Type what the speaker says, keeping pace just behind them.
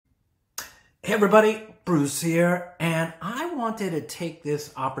Hey everybody, Bruce here, and I wanted to take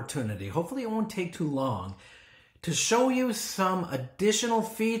this opportunity, hopefully it won't take too long, to show you some additional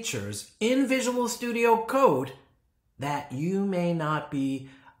features in Visual Studio Code that you may not be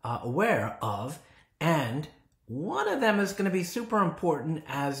aware of, and one of them is going to be super important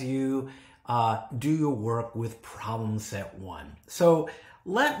as you do your work with problem set 1. So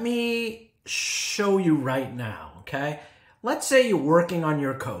let me show you right now, okay? Let's say you're working on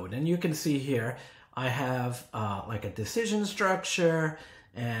your code, and you can see here I have like a decision structure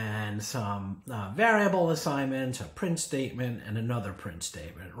and some variable assignments, a print statement, and another print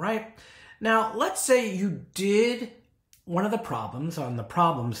statement, right? Now, let's say you did one of the problems on the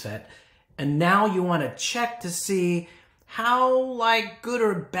problem set, and now you want to check to see how like good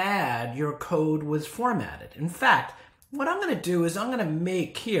or bad your code was formatted. In fact, what I'm going to do is I'm going to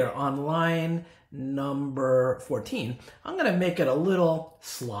make here on line number 14, I'm going to make it a little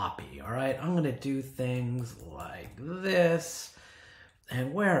sloppy, all right? I'm going to do things like this.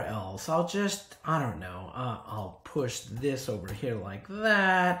 And where else? I'll just, I don't know, I'll push this over here like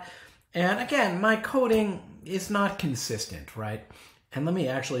that. And again, my coding is not consistent, right? And let me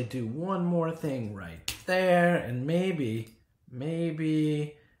actually do one more thing right there, and maybe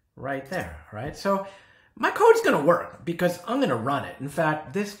right there, right? So my code's going to work because I'm going to run it. In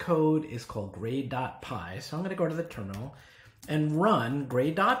fact, this code is called grade.py. So I'm going to go to the terminal and run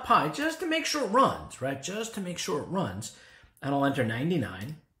grade.py just to make sure it runs, right? Just to make sure it runs. And I'll enter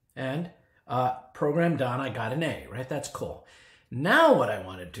 99 and program done. I got an A, right? That's cool. Now what I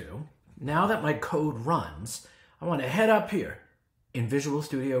want to do, now that my code runs, I want to head up here in Visual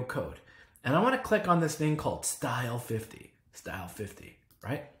Studio Code. And I want to click on this thing called style50, style50,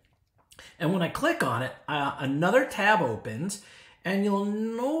 right? And when I click on it, another tab opens, and you'll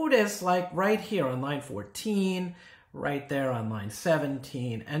notice like right here on line 14, right there on line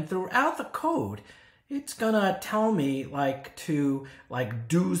 17, and throughout the code, it's gonna tell me like to like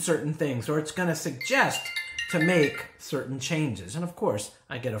do certain things, or it's gonna suggest to make certain changes. And of course,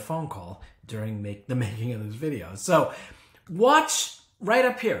 I get a phone call during the making of this video. So watch right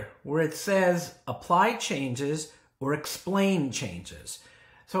up here where it says apply changes or explain changes.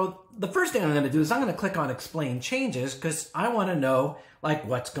 So the first thing I'm going to do is I'm going to click on explain changes because I want to know like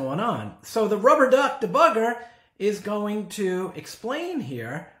what's going on. So the Rubber Duck Debugger is going to explain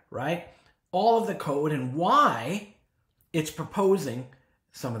here, right, all of the code and why it's proposing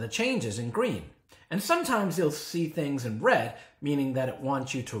some of the changes in green. And sometimes you'll see things in red, meaning that it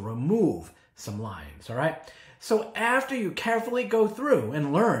wants you to remove some lines, all right? So after you carefully go through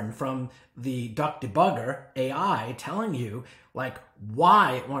and learn from the Duck Debugger AI telling you like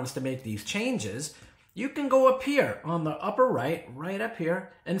why it wants to make these changes, you can go up here on the upper right, right up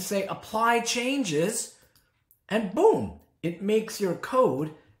here, and say apply changes, and boom, it makes your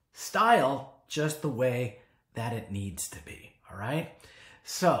code style just the way that it needs to be, all right?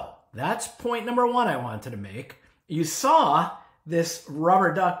 So that's point number 1 I wanted to make. You saw this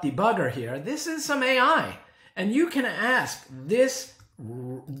Rubber Duck Debugger here. This is some AI. And you can ask this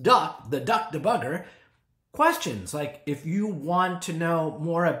duck, the Duck Debugger, questions. Like if you want to know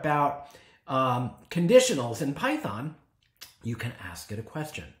more about conditionals in Python, you can ask it a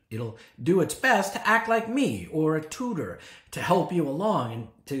question. It'll do its best to act like me or a tutor to help you along and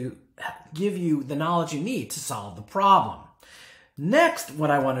to give you the knowledge you need to solve the problem. Next,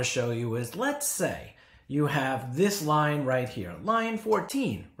 what I want to show you is, let's say you have this line right here, line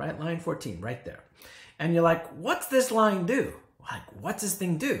 14, right? Line 14 right there. And you're like, what's this line do? Like, what's this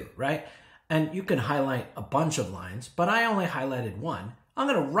thing do, right? And you can highlight a bunch of lines, but I only highlighted one. I'm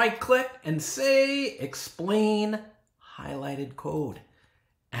going to right click and say explain highlighted code.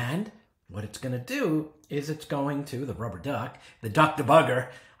 And what it's going to do is it's going to, the Rubber Duck, the Duck Debugger,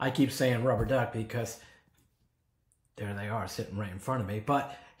 I keep saying Rubber Duck because there they are sitting right in front of me,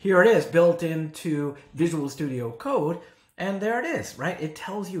 but here it is built into Visual Studio Code, and there it is, right? It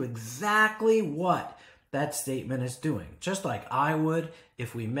tells you exactly what that statement is doing, just like I would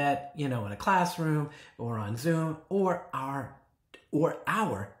if we met, you know, in a classroom or on Zoom, or our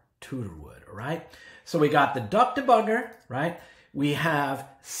tutor would, right? So we got the Duck Debugger, right? We have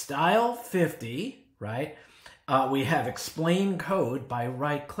style50, right? We have explain code by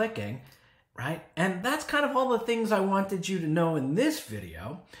right-clicking, right? And that's kind of all the things I wanted you to know in this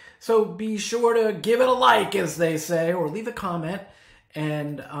video. So be sure to give it a like, as they say, or leave a comment,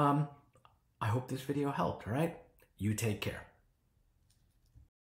 and I hope this video helped, all right? You take care.